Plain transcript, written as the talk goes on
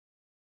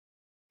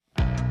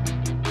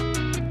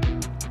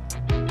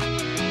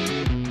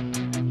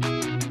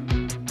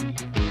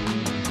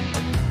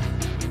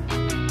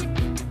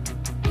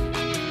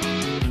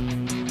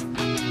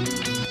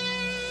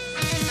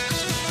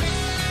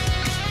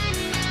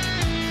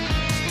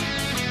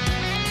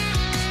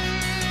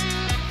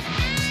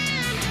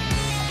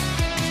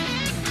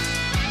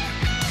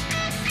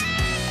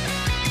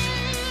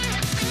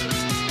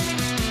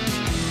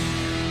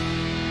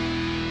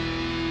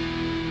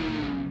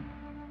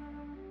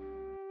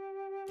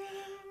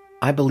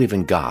I believe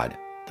in God,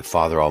 the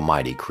Father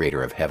Almighty,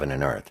 creator of heaven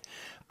and earth.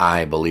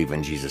 I believe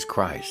in Jesus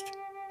Christ,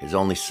 his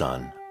only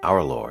Son,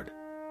 our Lord,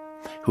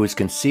 who was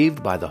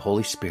conceived by the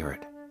Holy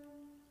Spirit,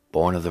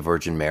 born of the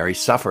Virgin Mary,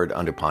 suffered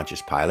under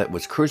Pontius Pilate,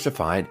 was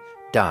crucified,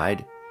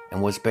 died,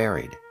 and was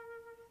buried.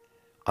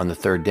 On the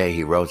third day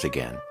he rose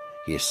again.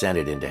 He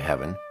ascended into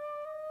heaven.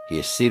 He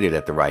is seated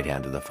at the right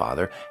hand of the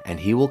Father, and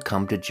he will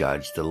come to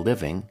judge the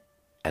living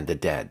and the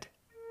dead.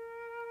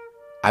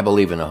 I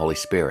believe in the Holy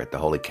Spirit, the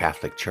Holy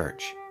Catholic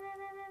Church,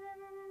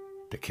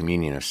 the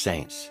communion of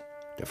saints,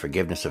 the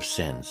forgiveness of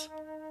sins,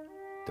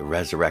 the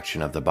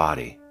resurrection of the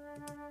body,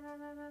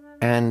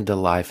 and the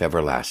life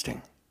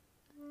everlasting.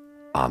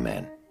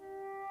 Amen.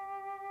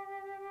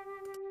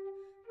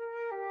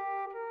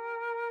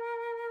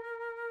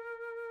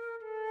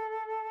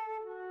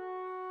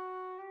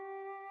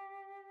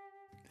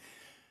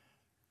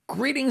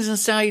 Greetings and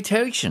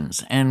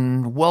salutations,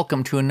 and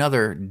welcome to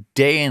another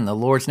day in the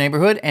Lord's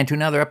neighborhood and to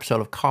another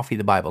episode of Coffee,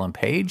 the Bible, and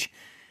Paige.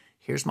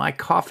 Here's my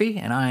coffee,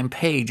 and I'm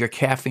Paige, your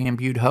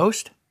caffeine-imbued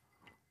host.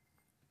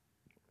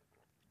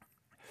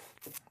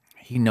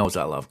 He knows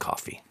I love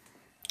coffee.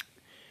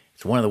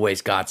 It's one of the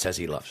ways God says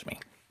he loves me.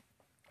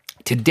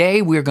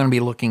 Today, we're going to be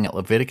looking at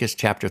Leviticus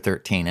chapter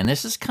 13, and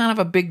this is kind of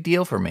a big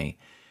deal for me.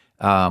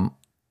 I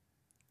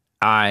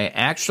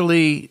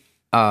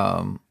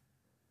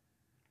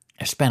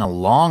spent a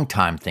long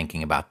time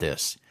thinking about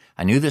this.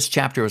 I knew this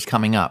chapter was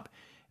coming up,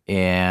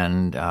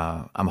 and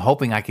I'm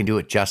hoping I can do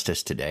it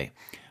justice today.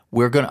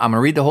 I'm going to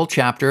read the whole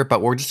chapter,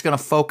 but we're just going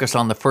to focus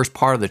on the first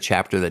part of the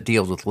chapter that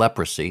deals with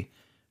leprosy.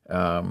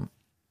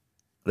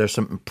 There's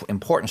some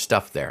important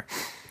stuff there.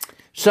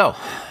 So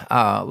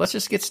let's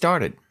just get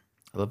started.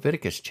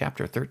 Leviticus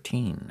chapter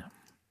 13.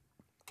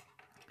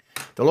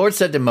 The Lord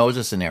said to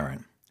Moses and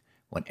Aaron,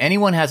 "When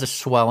anyone has a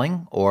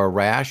swelling or a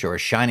rash or a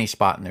shiny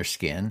spot in their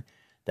skin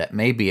that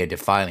may be a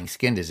defiling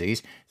skin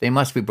disease, they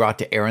must be brought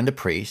to Aaron the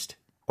priest,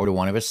 or to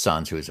one of his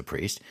sons who is a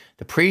priest.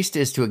 The priest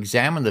is to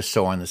examine the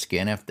sore on the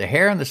skin. If the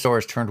hair on the sore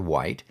is turned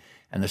white,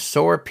 and the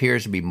sore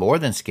appears to be more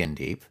than skin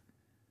deep,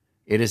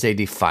 it is a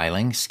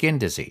defiling skin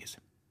disease.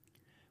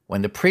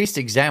 When the priest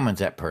examines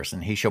that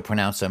person, he shall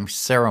pronounce them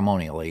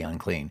ceremonially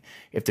unclean.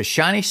 If the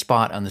shiny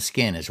spot on the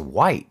skin is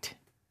white,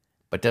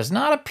 but does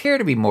not appear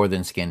to be more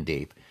than skin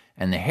deep,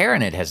 and the hair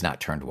in it has not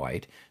turned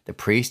white, the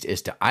priest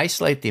is to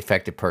isolate the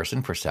affected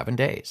person for 7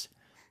 days.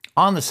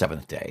 On the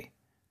seventh day,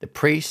 the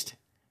priest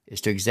is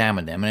to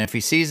examine them, and if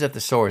he sees that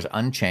the sore is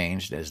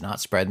unchanged and has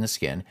not spread in the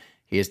skin,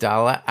 he is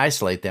to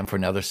isolate them for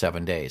another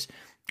 7 days.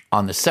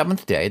 On the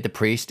seventh day, the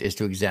priest is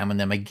to examine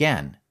them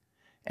again,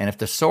 and if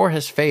the sore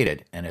has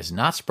faded and has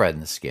not spread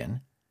in the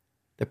skin,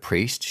 the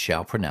priest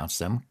shall pronounce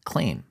them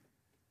clean.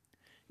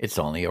 It's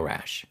only a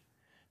rash.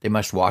 They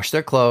must wash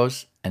their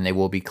clothes, and they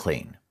will be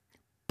clean.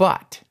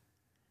 But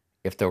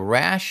if the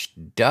rash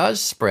does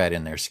spread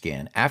in their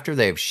skin after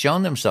they have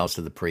shown themselves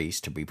to the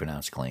priest to be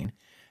pronounced clean,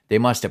 they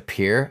must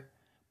appear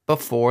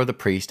before the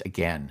priest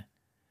again.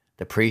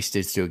 The priest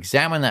is to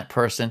examine that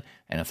person,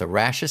 and if the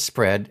rash is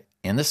spread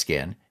in the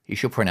skin, he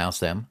shall pronounce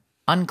them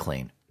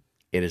unclean.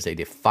 It is a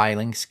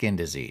defiling skin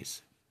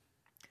disease.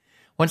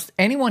 Once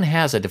anyone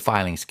has a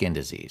defiling skin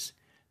disease,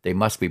 they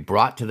must be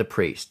brought to the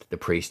priest. The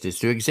priest is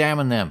to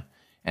examine them.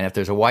 And if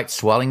there's a white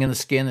swelling in the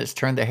skin that's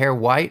turned the hair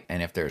white,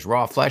 and if there's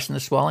raw flesh in the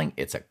swelling,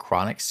 it's a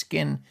chronic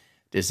skin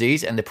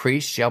disease, and the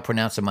priest shall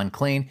pronounce them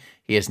unclean.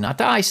 He is not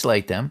to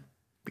isolate them,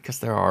 because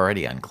they're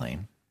already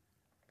unclean.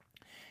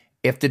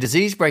 If the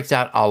disease breaks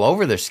out all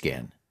over their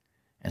skin,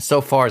 and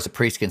so far as the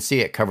priest can see,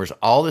 it covers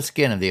all the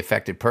skin of the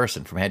affected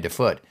person from head to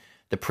foot,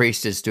 the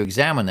priest is to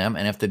examine them,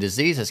 and if the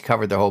disease has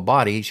covered their whole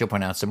body, he shall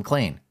pronounce them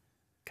clean.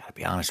 Gotta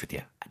be honest with you,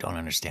 I don't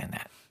understand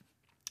that.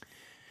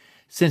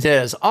 Since it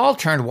has all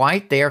turned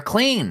white, they are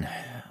clean.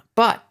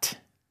 But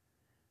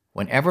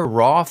whenever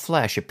raw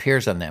flesh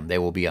appears on them, they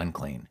will be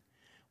unclean.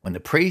 When the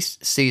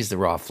priest sees the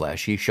raw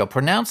flesh, he shall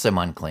pronounce them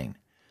unclean.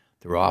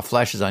 The raw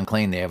flesh is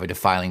unclean, they have a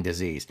defiling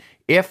disease.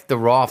 If the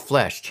raw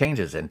flesh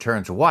changes and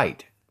turns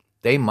white,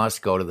 they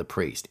must go to the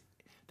priest.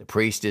 The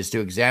priest is to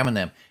examine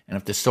them, and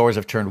if the sores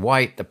have turned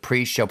white, the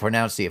priest shall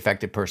pronounce the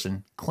affected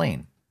person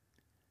clean.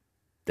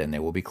 Then they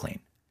will be clean.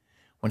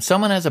 When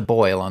someone has a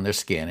boil on their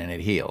skin and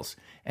it heals,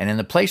 and in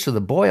the place where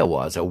the boil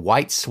was, a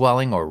white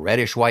swelling or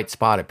reddish-white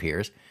spot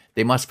appears,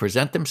 they must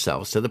present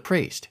themselves to the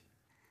priest.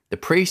 The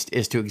priest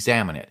is to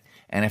examine it,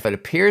 and if it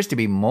appears to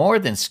be more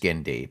than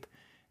skin deep,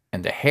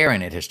 and the hair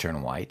in it has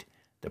turned white,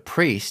 the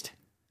priest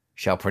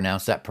shall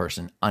pronounce that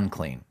person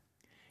unclean.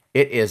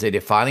 It is a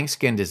defiling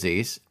skin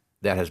disease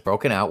that has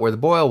broken out where the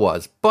boil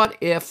was, but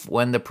if,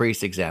 when the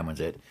priest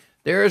examines it,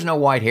 there is no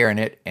white hair in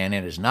it, and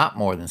it is not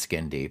more than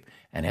skin deep,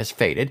 and has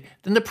faded,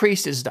 then the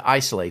priest is to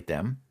isolate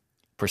them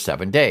for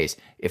 7 days.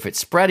 If it's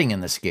spreading in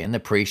the skin, the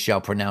priest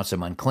shall pronounce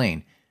them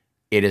unclean.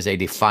 It is a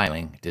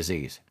defiling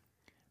disease.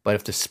 But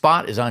if the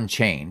spot is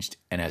unchanged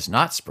and has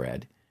not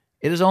spread,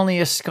 it is only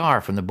a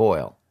scar from the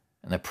boil,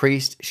 and the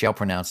priest shall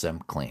pronounce them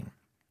clean.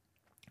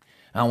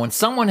 Now, when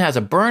someone has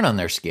a burn on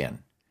their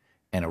skin,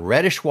 and a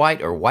reddish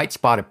white or white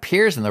spot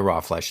appears in the raw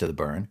flesh of the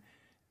burn,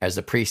 as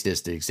the priest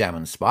is to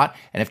examine the spot,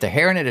 and if the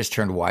hair in it is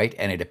turned white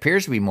and it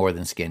appears to be more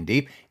than skin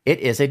deep, it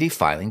is a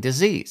defiling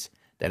disease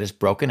that is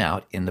broken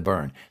out in the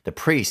burn. The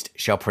priest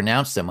shall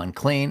pronounce them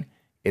unclean.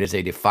 It is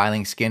a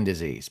defiling skin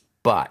disease.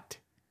 But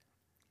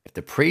if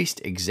the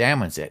priest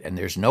examines it and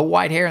there's no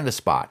white hair in the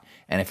spot,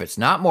 and if it's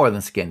not more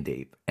than skin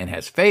deep and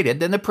has faded,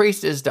 then the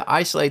priest is to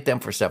isolate them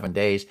for 7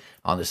 days.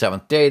 On the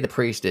 7th day, the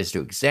priest is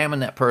to examine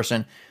that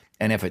person,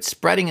 and if it's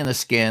spreading in the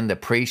skin, the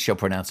priest shall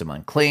pronounce them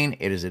unclean.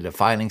 It is a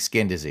defiling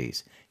skin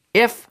disease.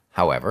 If,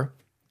 however,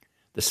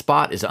 the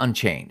spot is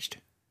unchanged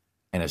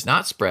and has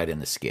not spread in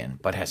the skin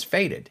but has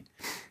faded,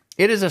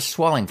 it is a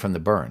swelling from the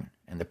burn,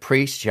 and the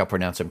priest shall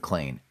pronounce him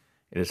clean.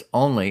 It is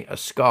only a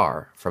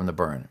scar from the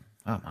burn.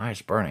 Oh, my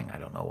eye's burning. I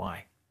don't know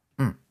why.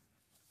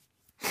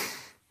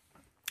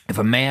 If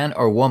a man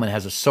or woman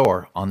has a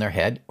sore on their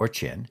head or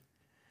chin,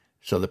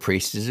 so the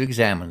priest is to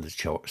examine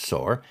the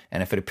sore,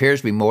 and if it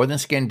appears to be more than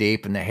skin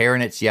deep and the hair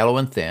in it's yellow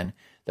and thin,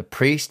 the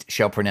priest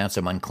shall pronounce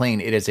them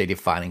unclean. It is a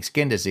defiling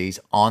skin disease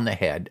on the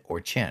head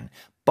or chin.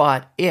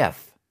 But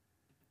if,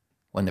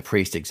 when the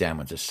priest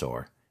examines a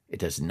sore, it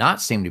does not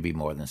seem to be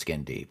more than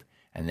skin deep,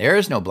 and there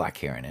is no black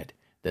hair in it,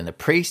 then the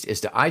priest is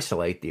to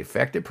isolate the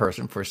affected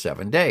person for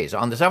 7 days.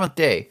 On the 7th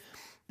day,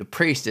 the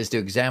priest is to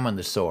examine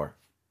the sore.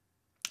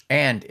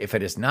 And if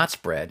it is not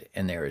spread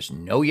and there is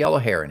no yellow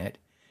hair in it,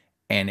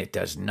 and it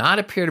does not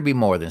appear to be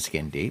more than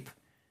skin deep,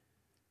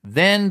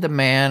 then the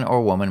man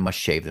or woman must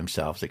shave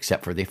themselves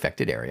except for the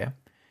affected area,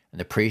 and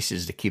the priest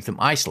is to keep them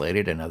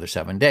isolated another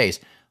 7 days.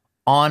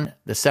 On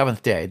the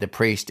 7th day, the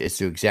priest is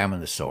to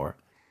examine the sore,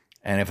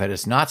 and if it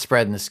has not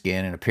spread in the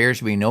skin and appears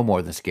to be no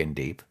more than skin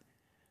deep,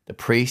 the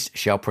priest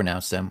shall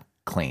pronounce them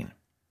clean.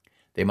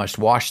 They must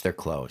wash their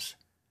clothes,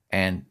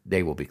 and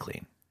they will be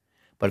clean.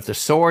 But if the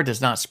sore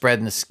does not spread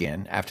in the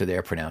skin after they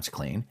are pronounced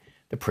clean,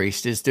 the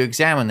priest is to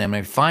examine them,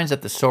 and if he finds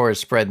that the sore is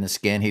spread in the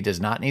skin, he does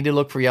not need to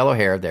look for yellow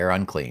hair. They are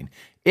unclean.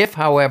 If,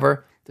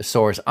 however, the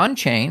sore is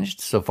unchanged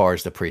so far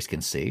as the priest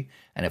can see,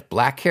 and if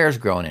black hair has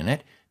grown in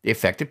it, the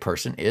affected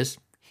person is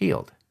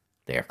healed.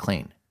 They are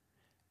clean,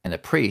 and the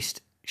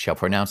priest shall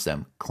pronounce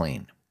them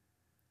clean.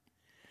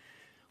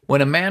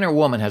 When a man or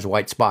woman has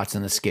white spots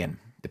in the skin,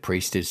 the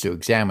priest is to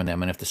examine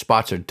them, and if the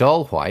spots are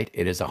dull white,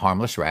 it is a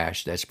harmless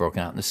rash that's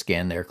broken out in the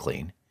skin. They're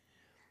clean.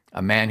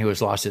 A man who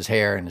has lost his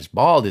hair and is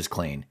bald is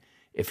clean.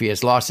 If he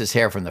has lost his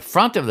hair from the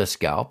front of the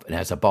scalp and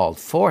has a bald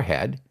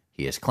forehead,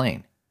 he is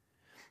clean.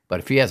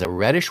 But if he has a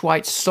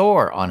reddish-white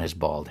sore on his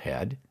bald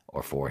head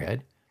or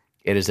forehead,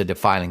 it is a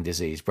defiling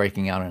disease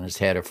breaking out on his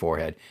head or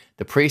forehead.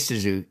 The priest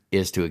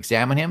is to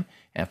examine him,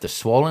 and if the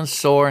swollen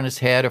sore in his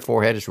head or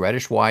forehead is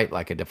reddish-white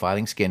like a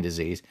defiling skin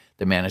disease,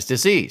 the man is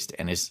diseased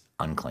and is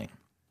unclean.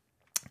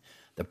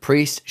 The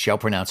priest shall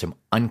pronounce him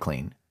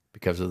unclean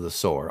because of the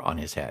sore on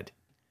his head.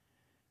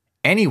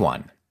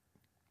 Anyone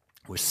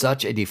with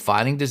such a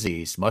defiling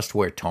disease must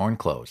wear torn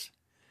clothes,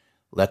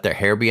 let their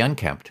hair be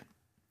unkempt,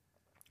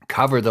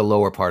 cover the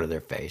lower part of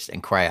their face,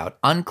 and cry out,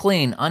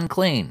 "Unclean,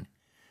 unclean."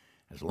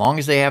 As long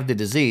as they have the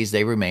disease,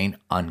 they remain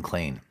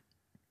unclean.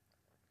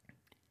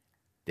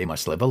 They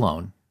must live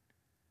alone.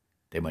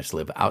 They must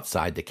live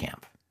outside the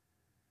camp.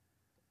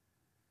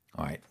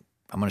 All right.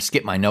 I'm going to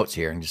skip my notes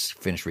here and just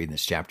finish reading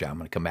this chapter. I'm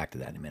going to come back to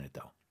that in a minute,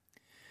 though.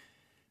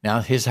 Now,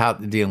 here's how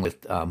they're dealing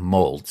with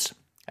molds.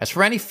 As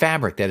for any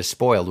fabric that is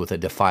spoiled with a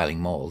defiling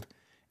mold,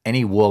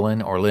 any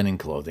woolen or linen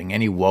clothing,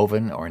 any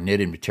woven or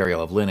knitted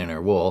material of linen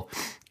or wool,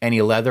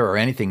 any leather or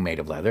anything made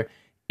of leather,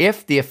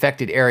 if the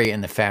affected area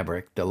in the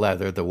fabric, the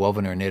leather, the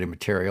woven or knitted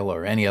material,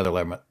 or any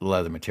other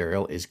leather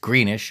material is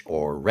greenish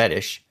or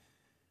reddish,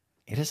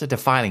 it is a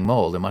defiling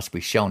mold and must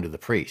be shown to the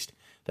priest.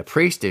 The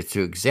priest is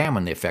to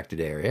examine the affected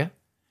area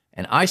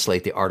and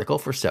isolate the article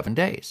for 7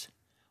 days.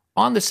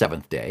 On the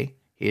 7th day,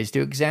 he is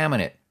to examine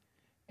it.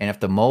 And if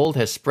the mold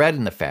has spread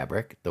in the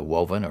fabric, the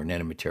woven or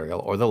knitted material,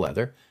 or the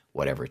leather,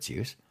 whatever its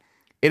use,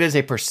 it is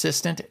a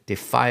persistent,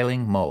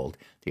 defiling mold.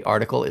 The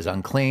article is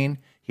unclean.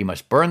 He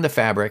must burn the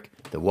fabric,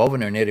 the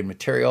woven or knitted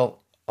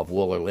material of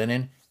wool or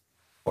linen,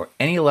 or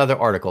any leather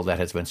article that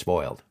has been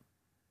spoiled.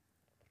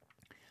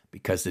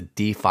 Because the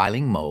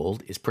defiling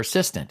mold is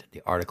persistent,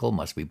 the article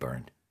must be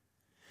burned.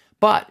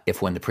 But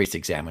if when the priest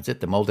examines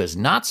it, the mold has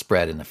not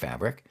spread in the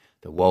fabric,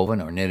 the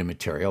woven or knitted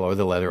material, or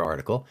the leather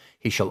article,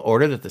 he shall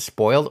order that the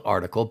spoiled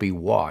article be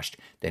washed.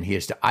 Then he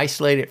is to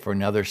isolate it for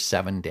another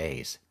 7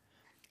 days.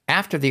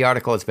 After the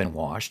article has been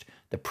washed,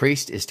 the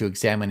priest is to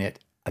examine it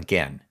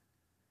again.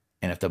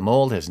 And if the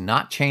mold has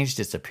not changed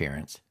its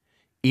appearance,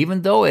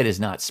 even though it is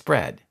not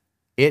spread,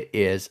 it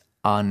is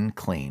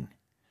unclean.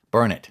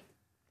 Burn it,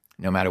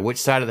 no matter which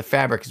side of the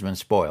fabric has been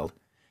spoiled.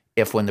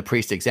 If when the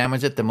priest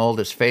examines it, the mold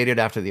has faded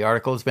after the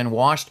article has been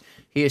washed,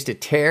 he is to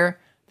tear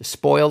the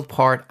spoiled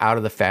part out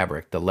of the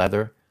fabric, the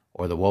leather,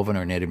 or the woven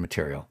or knitted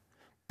material.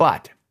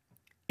 But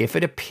if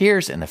it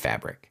appears in the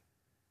fabric,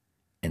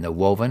 in the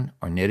woven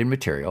or knitted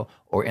material,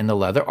 or in the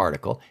leather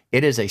article,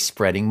 it is a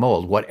spreading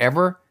mold.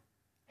 Whatever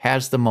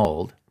has the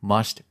mold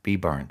must be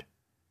burned.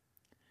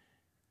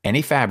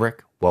 Any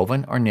fabric,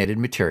 woven or knitted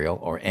material,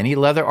 or any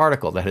leather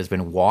article that has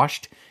been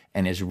washed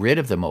and is rid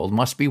of the mold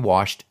must be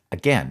washed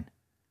again.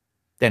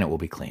 then it will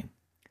be clean.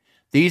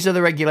 These are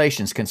the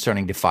regulations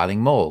concerning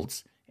defiling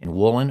molds in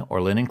woolen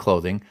or linen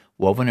clothing,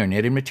 woven or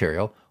knitted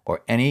material,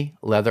 or any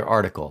leather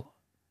article,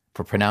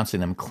 for pronouncing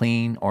them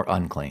clean or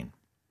unclean.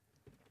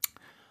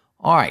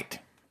 All right.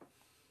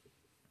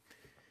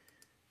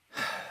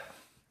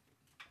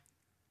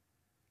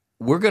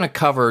 We're going to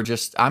cover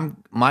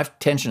my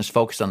attention is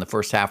focused on the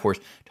first half. We're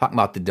talking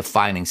about the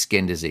defining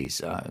skin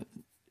disease.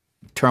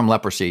 Term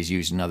leprosy is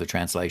used in other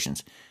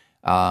translations.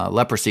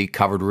 Leprosy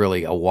covered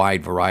really a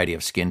wide variety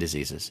of skin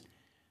diseases.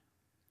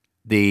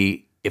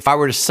 If I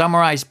were to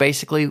summarize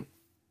basically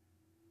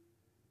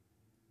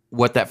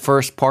what that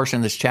first portion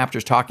of this chapter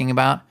is talking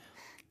about,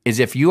 is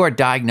if you are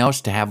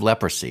diagnosed to have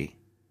leprosy,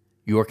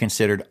 you are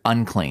considered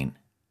unclean,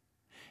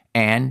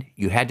 and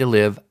you had to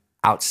live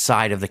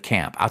outside of the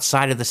camp,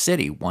 outside of the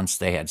city once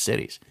they had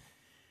cities.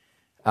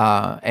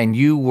 And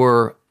you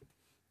were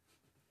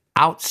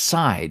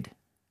outside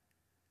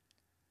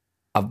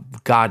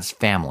of God's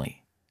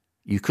family.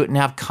 You couldn't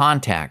have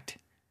contact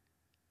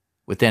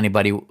with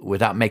anybody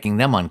without making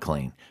them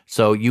unclean.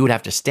 So you would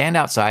have to stand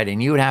outside,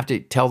 and you would have to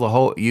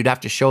you'd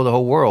have to show the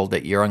whole world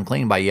that you're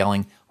unclean by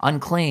yelling,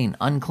 "Unclean,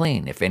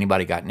 unclean," if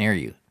anybody got near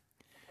you.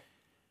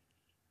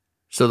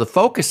 So the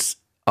focus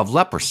of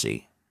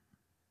leprosy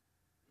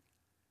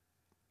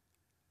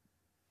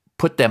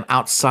put them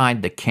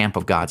outside the camp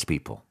of God's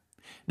people.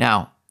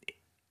 Now,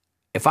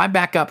 if I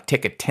back up,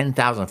 take a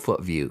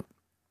 10,000-foot view,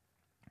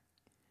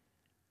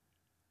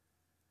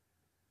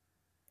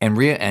 and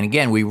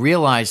again, we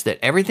realize that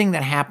everything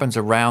that happens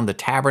around the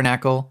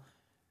tabernacle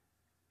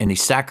and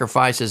these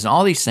sacrifices and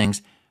all these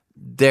things,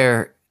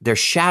 they're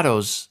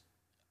shadows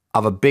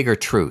of a bigger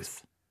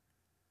truth.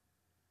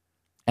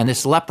 And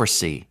this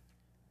leprosy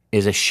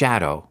is a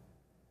shadow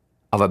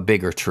of a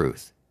bigger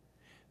truth.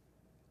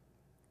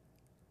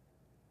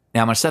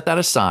 Now, I'm going to set that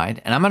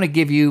aside, and I'm going to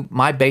give you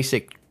my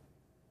basic,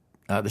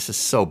 this is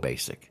so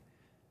basic,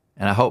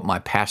 and I hope my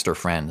pastor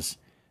friends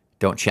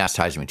don't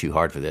chastise me too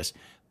hard for this,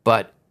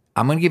 but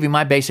I'm going to give you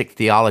my basic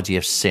theology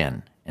of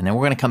sin, and then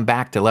we're going to come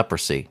back to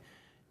leprosy,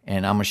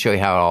 and I'm going to show you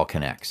how it all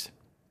connects.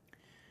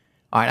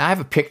 All right, I have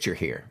a picture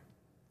here,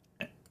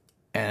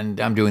 and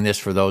I'm doing this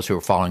for those who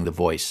are following the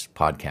Voice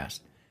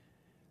podcast.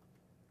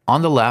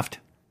 On the left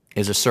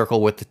is a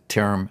circle with the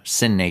term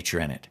sin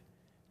nature in it.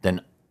 Then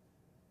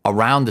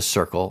around the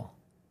circle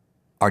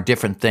are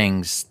different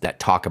things that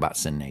talk about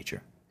sin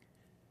nature.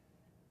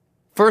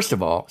 First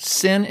of all,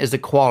 sin is the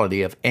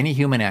quality of any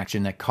human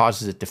action that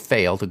causes it to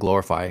fail to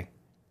glorify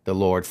the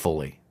Lord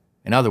fully.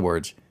 In other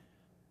words,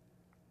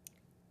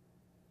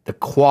 the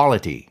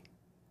quality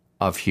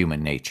of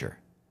human nature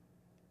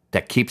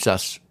that keeps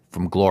us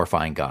from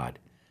glorifying God.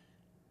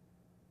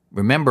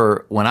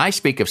 Remember, when I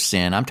speak of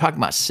sin, I'm talking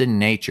about sin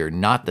nature,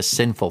 not the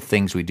sinful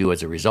things we do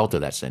as a result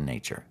of that sin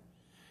nature.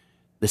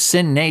 The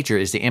sin nature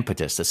is the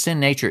impetus. The sin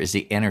nature is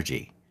the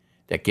energy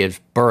that gives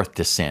birth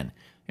to sin.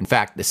 In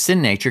fact, the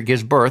sin nature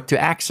gives birth to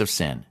acts of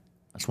sin.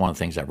 That's one of the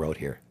things I wrote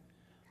here.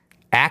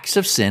 Acts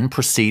of sin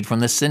proceed from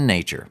the sin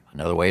nature.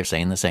 Another way of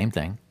saying the same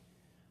thing.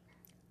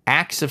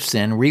 Acts of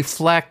sin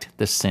reflect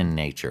the sin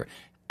nature.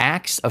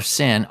 Acts of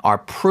sin are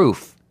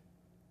proof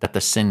that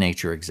the sin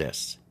nature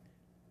exists.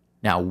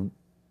 Now,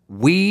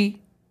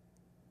 we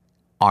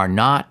are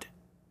not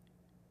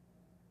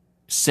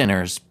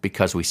sinners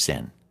because we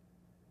sin.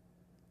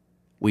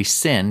 We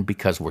sin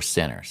because we're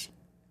sinners.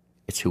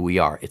 It's who we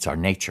are. It's our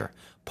nature.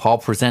 Paul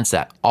presents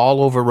that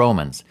all over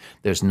Romans.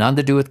 There's none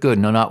to do with good,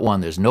 no, not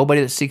one. There's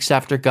nobody that seeks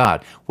after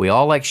God. We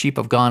all like sheep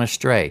have gone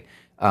astray.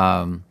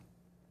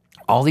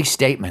 All these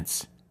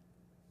statements.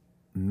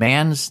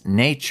 Man's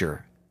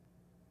nature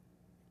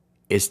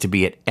is to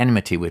be at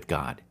enmity with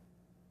God.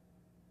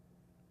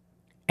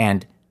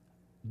 And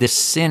this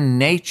sin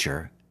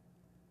nature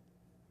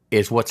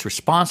is what's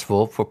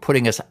responsible for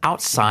putting us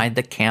outside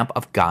the camp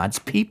of God's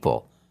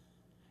people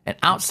and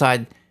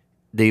outside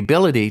the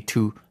ability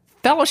to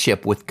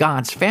fellowship with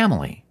God's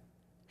family.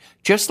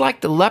 Just like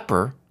the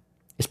leper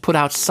is put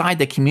outside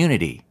the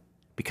community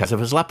because of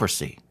his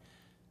leprosy,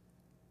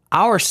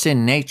 our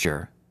sin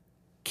nature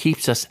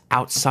keeps us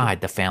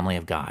outside the family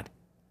of God.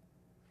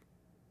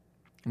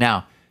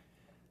 Now,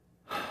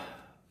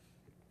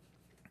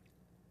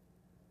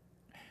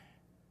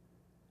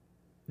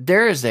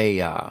 there is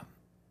a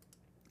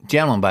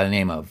gentleman by the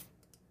name of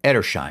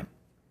Edersheim,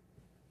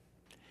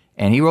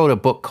 and he wrote a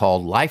book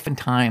called Life and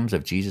Times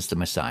of Jesus the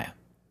Messiah.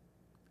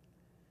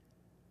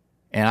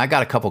 And I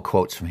got a couple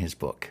quotes from his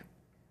book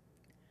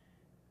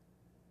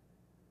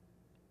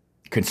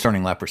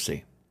concerning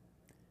leprosy.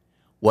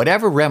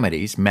 Whatever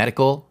remedies,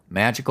 medical,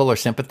 magical, or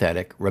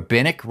sympathetic,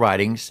 rabbinic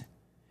writings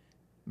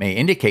may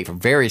indicate for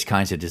various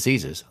kinds of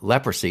diseases,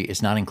 leprosy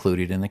is not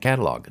included in the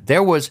catalog.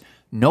 There was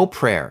no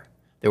prayer.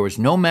 There was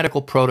no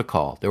medical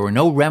protocol. There were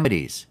no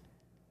remedies,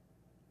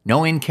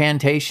 no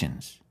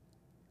incantations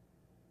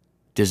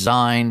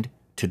designed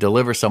to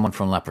deliver someone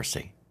from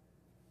leprosy.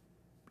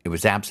 It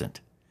was absent.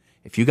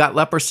 If you got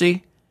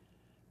leprosy,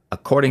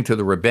 according to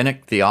the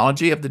rabbinic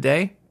theology of the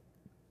day,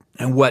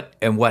 and what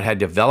had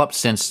developed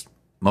since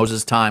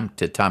Moses' time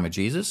to the time of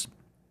Jesus,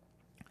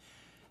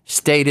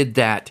 stated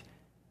that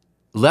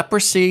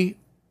leprosy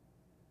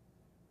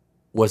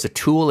was a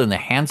tool in the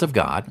hands of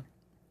God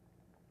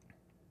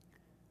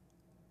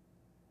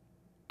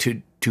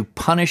to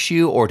punish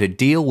you or to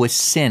deal with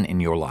sin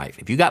in your life.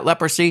 If you got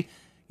leprosy,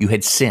 you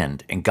had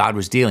sinned and God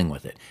was dealing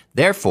with it.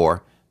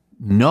 Therefore,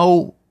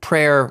 no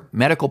prayer,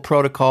 medical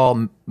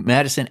protocol,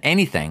 medicine,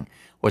 anything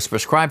was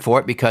prescribed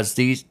for it because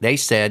they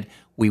said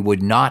we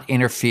would not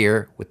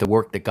interfere with the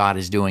work that God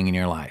is doing in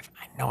your life.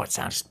 I know it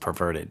sounds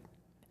perverted.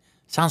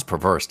 It sounds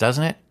perverse,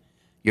 doesn't it?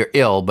 You're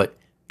ill, but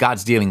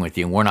God's dealing with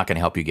you and we're not going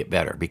to help you get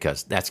better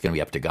because that's going to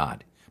be up to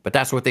God. But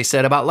that's what they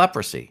said about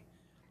leprosy.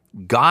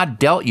 God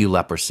dealt you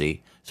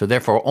leprosy, so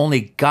therefore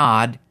only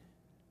God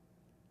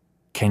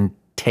can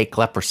take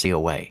leprosy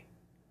away.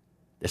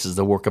 This is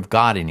the work of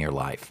God in your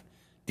life,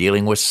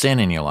 dealing with sin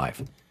in your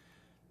life.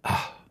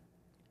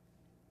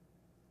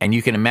 And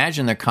you can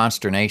imagine their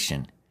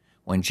consternation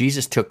when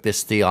Jesus took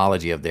this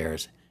theology of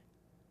theirs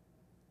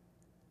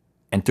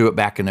and threw it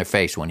back in their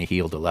face when he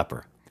healed a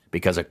leper.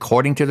 Because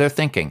according to their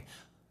thinking,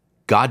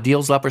 God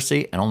deals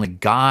leprosy and only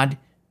God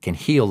can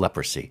heal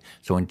leprosy.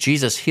 So when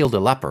Jesus healed a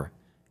leper,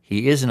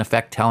 he is in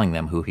effect telling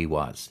them who he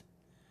was.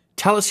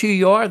 Tell us who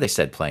you are, they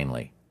said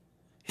plainly.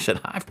 He said,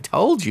 I've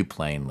told you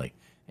plainly,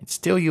 and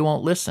still you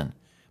won't listen.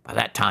 By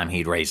that time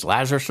he'd raised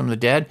Lazarus from the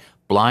dead,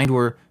 blind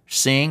were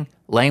seeing,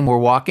 lame were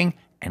walking,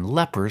 and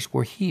lepers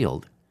were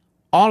healed.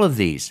 All of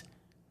these,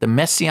 the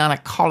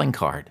messianic calling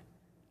card.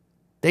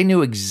 They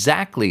knew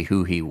exactly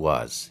who he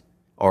was,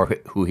 or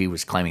who he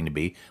was claiming to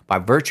be, by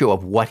virtue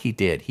of what he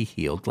did. He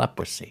healed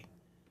leprosy.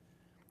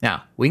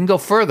 Now, we can go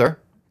further,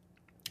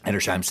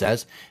 Edersheim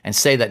says, and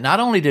say that not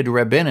only did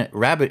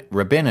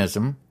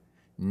rabbinism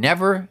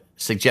never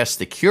suggest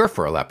the cure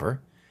for a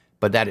leper,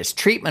 but that its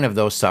treatment of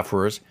those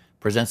sufferers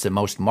presents the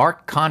most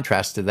marked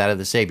contrast to that of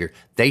the Savior.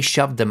 They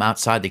shoved them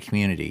outside the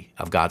community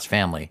of God's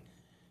family.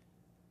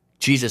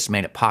 Jesus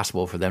made it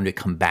possible for them to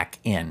come back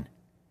in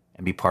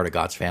and be part of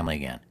God's family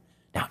again.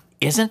 Now,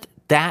 isn't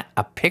that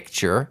a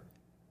picture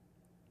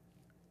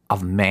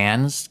of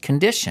man's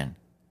condition?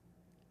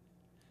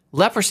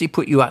 Leprosy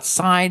put you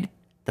outside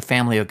the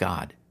family of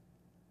God.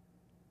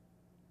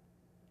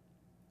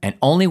 And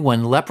only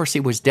when leprosy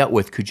was dealt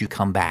with could you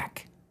come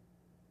back.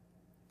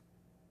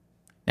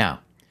 Now,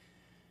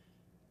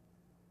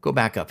 go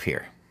back up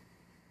here.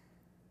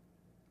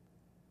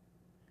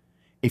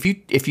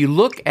 If you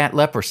look at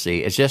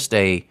leprosy as just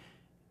a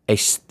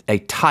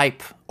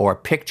type or a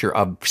picture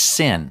of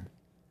sin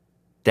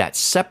that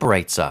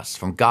separates us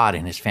from God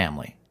and his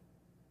family,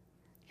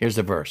 here's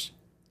the verse.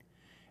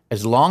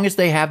 As long as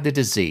they have the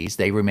disease,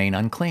 they remain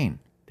unclean.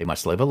 They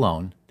must live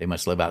alone. They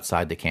must live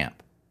outside the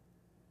camp.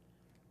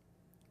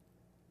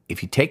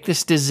 If you take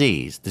this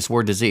disease, this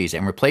word disease,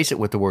 and replace it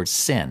with the word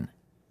sin,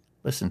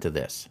 listen to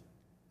this.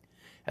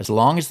 As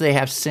long as they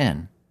have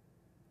sin,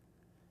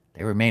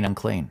 they remain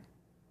unclean.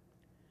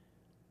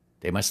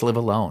 They must live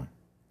alone.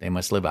 They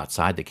must live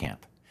outside the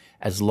camp.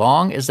 As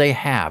long as they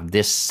have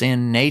this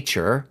sin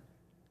nature,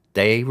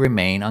 they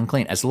remain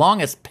unclean. As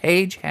long as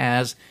Paige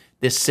has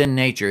this sin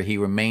nature, he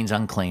remains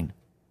unclean.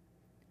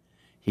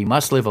 He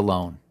must live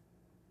alone.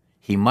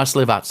 He must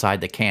live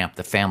outside the camp,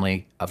 the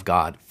family of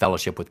God,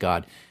 fellowship with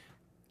God.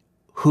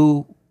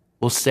 Who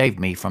will save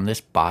me from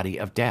this body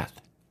of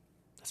death?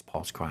 That's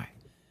Paul's cry.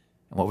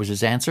 And what was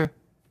his answer?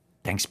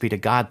 Thanks be to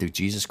God through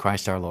Jesus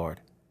Christ our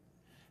Lord.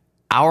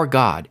 Our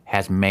God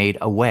has made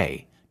a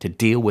way to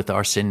deal with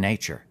our sin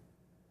nature.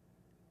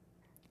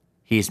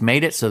 He has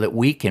made it so that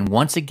we can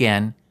once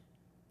again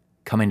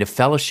come into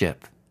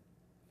fellowship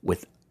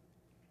with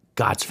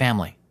God's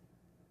family.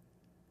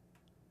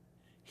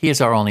 He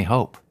is our only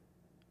hope.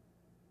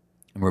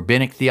 In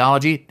rabbinic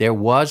theology, there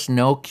was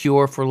no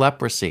cure for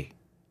leprosy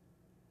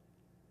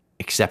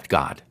except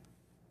God.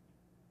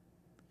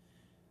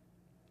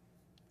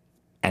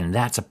 And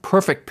that's a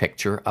perfect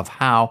picture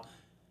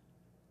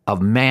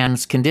of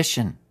man's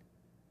condition.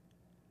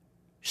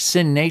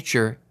 Sin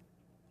nature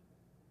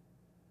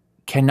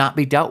cannot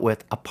be dealt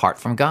with apart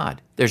from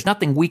God. There's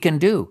nothing we can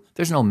do.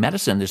 There's no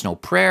medicine. There's no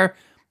prayer.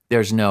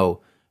 There's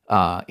no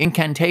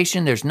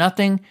incantation. There's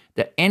nothing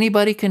that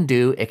anybody can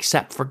do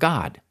except for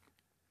God.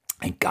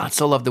 And God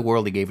so loved the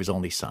world, he gave his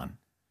only Son,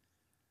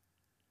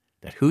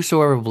 that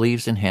whosoever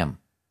believes in him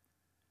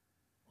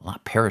will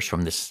not perish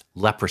from this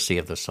leprosy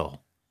of the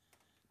soul,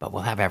 but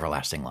will have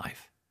everlasting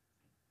life.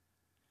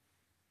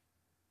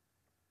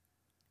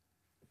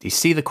 Do you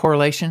see the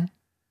correlation?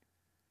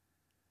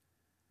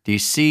 Do you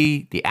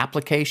see the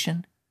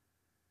application?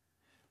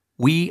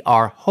 We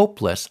are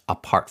hopeless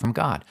apart from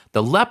God.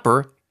 The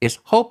leper is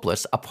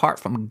hopeless apart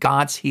from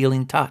God's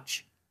healing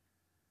touch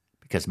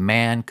because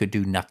man could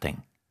do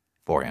nothing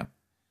for him.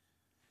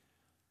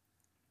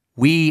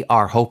 We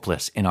are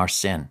hopeless in our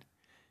sin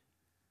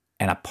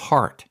and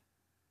apart,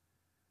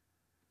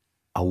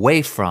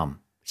 away from,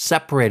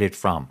 separated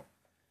from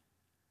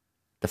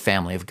the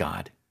family of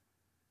God.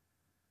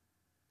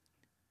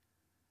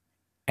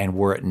 And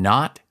were it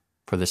not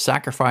for the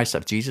sacrifice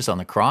of Jesus on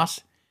the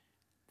cross,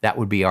 that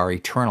would be our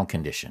eternal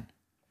condition.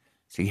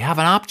 So you have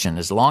an option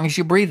as long as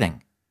you're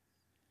breathing.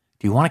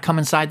 Do you want to come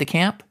inside the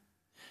camp?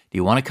 Do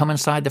you want to come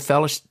inside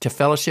to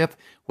fellowship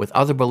with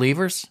other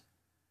believers?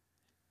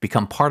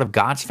 Become part of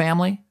God's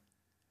family?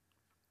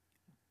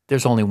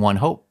 There's only one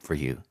hope for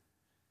you,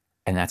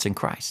 and that's in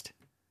Christ.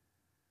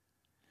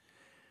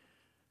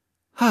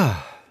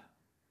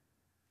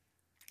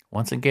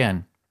 Once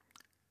again,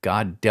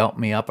 God dealt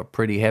me up a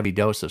pretty heavy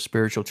dose of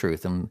spiritual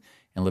truth in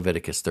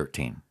Leviticus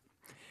 13.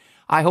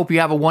 I hope you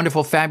have a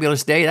wonderful,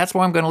 fabulous day. That's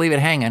where I'm going to leave it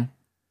hanging.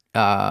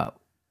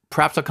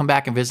 Perhaps I'll come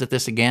back and visit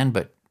this again,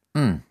 but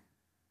I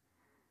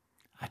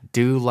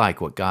do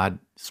like what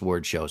God's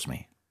Word shows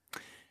me.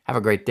 Have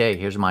a great day.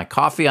 Here's my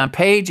coffee on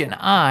page, and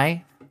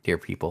I, dear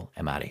people,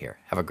 am out of here.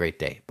 Have a great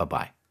day.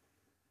 Bye-bye.